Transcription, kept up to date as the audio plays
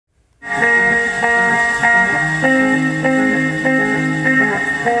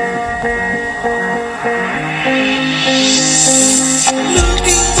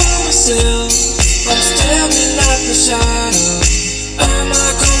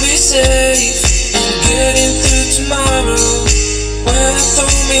safe in getting through tomorrow. When I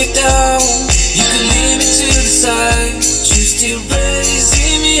throw me down, you can leave me to the side. You still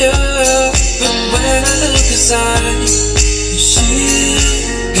raising me up, but when I look aside, she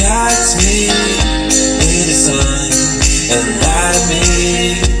guides me with the sun and light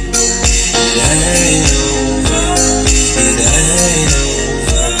me. It ain't over, it ain't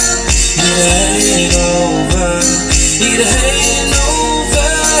over, it ain't over, it ain't over.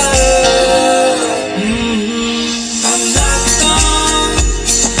 I'm not done,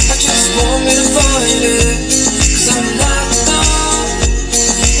 I just want me to find it. 'Cause I'm not done,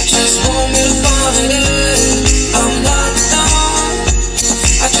 I just want me to find it. I'm not done,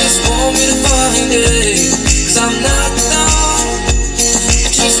 I just want me to find it. 'Cause I'm not done, I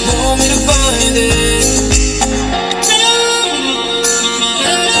just want me to find it.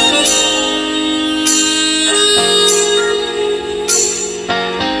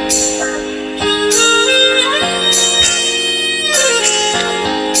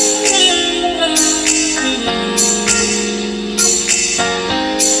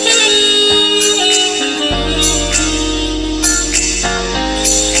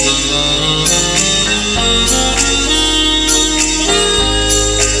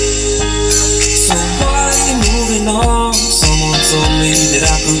 Someone told me that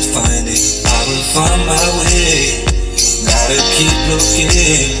I could find it, I will find my way. Gotta keep looking.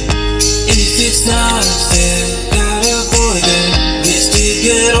 If it's not there, gotta go again. Wish to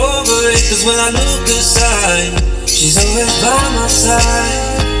get over it, 'cause when I look aside, she's always by my side.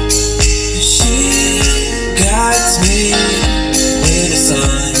 She guides me with the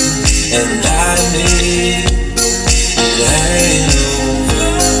sun and light me. It ain't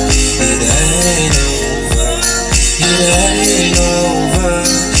over, it ain't over, it ain't over,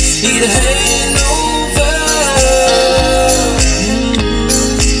 it ain't over.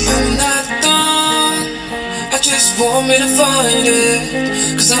 I'm not done, I just want me to find it.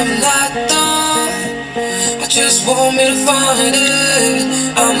 'Cause I'm not done, I just want me to find it.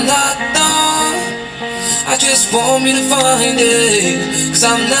 I'm not done, I just want me to find it. 'Cause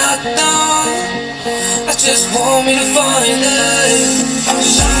I'm not done, I just want me to find it. I'm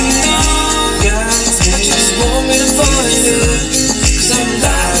not done, I just want me to find it. 'Cause I'm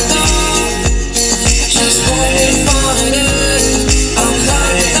not done, I just want me to find it. I'm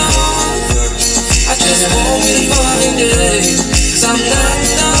not done, I just want me to find it. 'Cause I'm not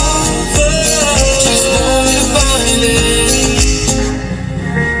done, I just want me to find it.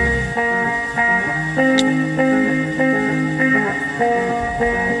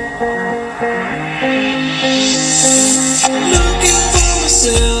 Looking for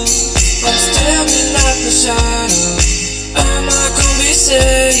myself, I'm staring at the shadow. Am I gonna be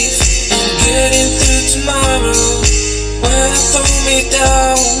safe in getting through tomorrow? When I throw me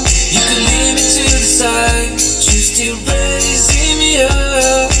down, you can leave me to the side. You still raising me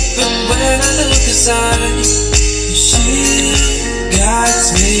up, but when I look aside, she guides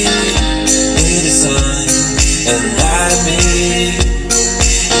me with the sun and light me.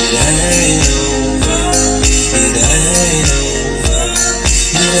 It ain't over, it ain't over,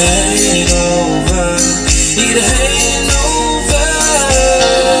 it ain't over, it ain't over.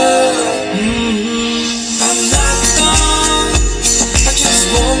 I'm not done, I just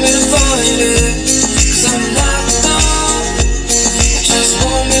want me to find it. 'Cause I'm not done, I just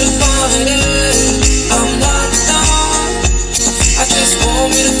want me to find it. I'm not done, I just want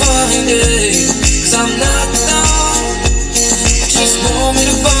me to find it. 'Cause I'm not done, I just want me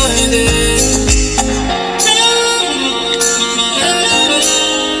to find it.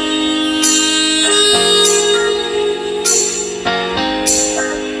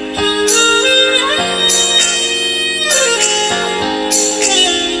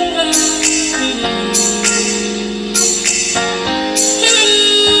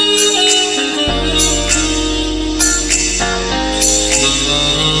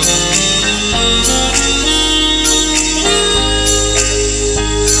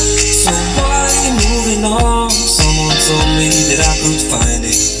 Someone told me that I could find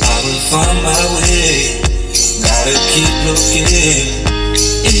it, I will find my way. Gotta keep looking.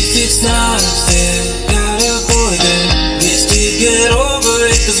 If it's not there, gotta go again. Wish to get over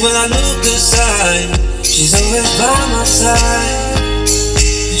it, 'cause when I look aside, she's always by my side.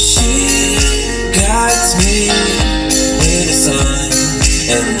 She guides me with the sun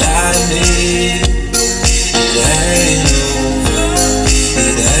and light me. It ain't over,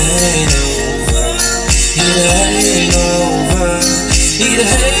 it ain't over, it ain't over, it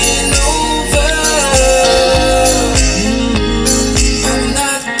ain't over. I'm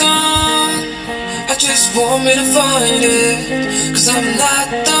not done, I just want me to find it. 'Cause I'm not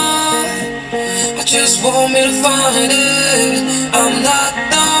done, just want me to find it. I'm not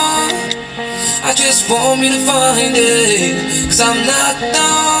done. I just want me to find it. 'Cause I'm not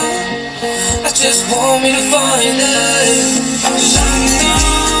done. I just want me to find it. I'm not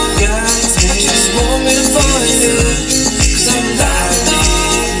done. I just want me to find it. 'Cause I'm not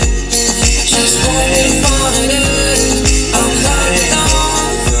done. I just want me to find it. I'm not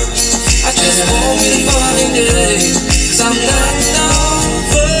done. I just want me to find it. 'Cause I'm not done.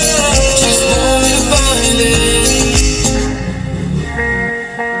 I just want me to find it.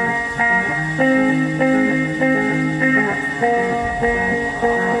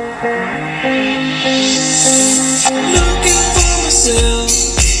 Looking for myself,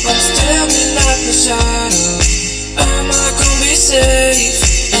 I'm staring at the shadow. Am I gonna be safe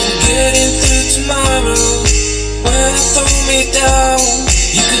in getting through tomorrow? When I throw me down,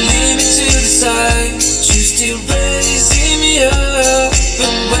 you can leave me to the side. You still raising me up,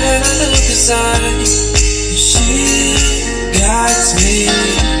 but when I look aside, she guides me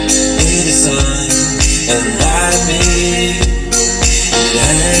with the sun and light me. It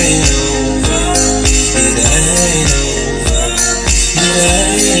ain't over, it ain't over, it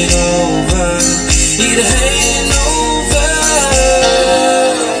ain't over, it ain't over.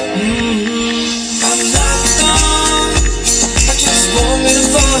 I'm not done. I just want me to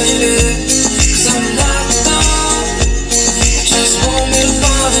find it. 'Cause I'm not done. I just want me to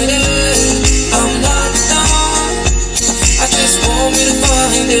find it. I'm not done. I just want me to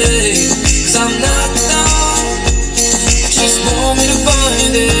find it. 'Cause I'm not done. I just want me to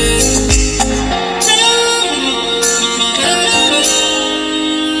find it.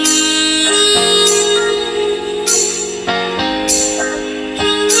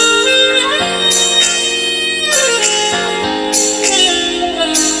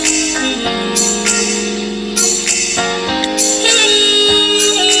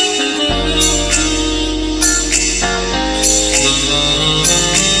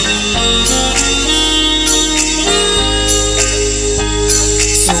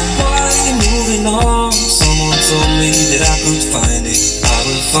 So why are you moving on? Someone told me that I could find it. I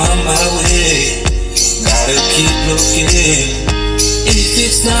will find my way. Gotta keep looking. If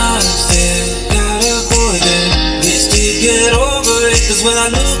it's not fair, gotta go again. Wish to get over it. 'Cause when I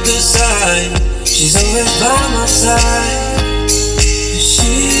look aside, she's always by my side.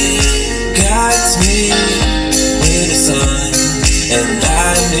 She guides me with the sun and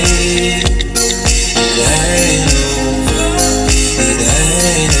light me. It ain't over, it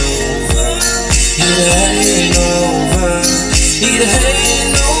ain't over, it ain't over, it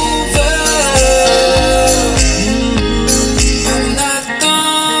ain't over. I'm not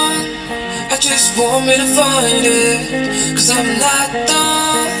done. I just want me to find it. 'Cause I'm not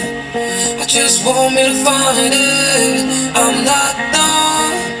done. I just want me to find it. I'm not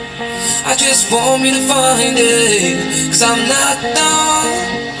done. I just want me to find it. 'Cause I'm not done.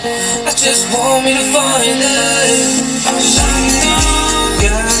 I just want me to find it. I'm not done.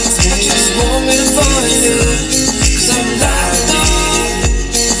 I just want me to find it. 'Cause I'm not done.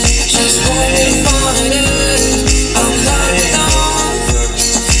 I just want me to find it. I'm not done.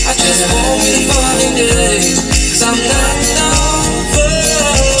 I just want me to find it. 'Cause I'm not done.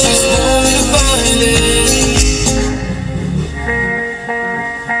 I just want me to find it.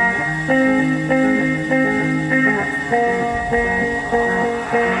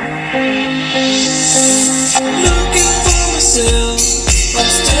 Looking for myself, I'm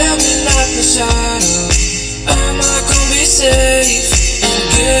staring at the shadow. Am I gonna be safe in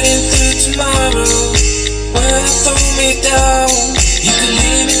getting through tomorrow? When I throw me down, you can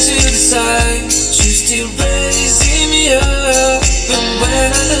leave me to the side. You still raising me up, but when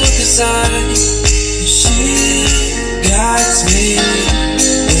I look aside,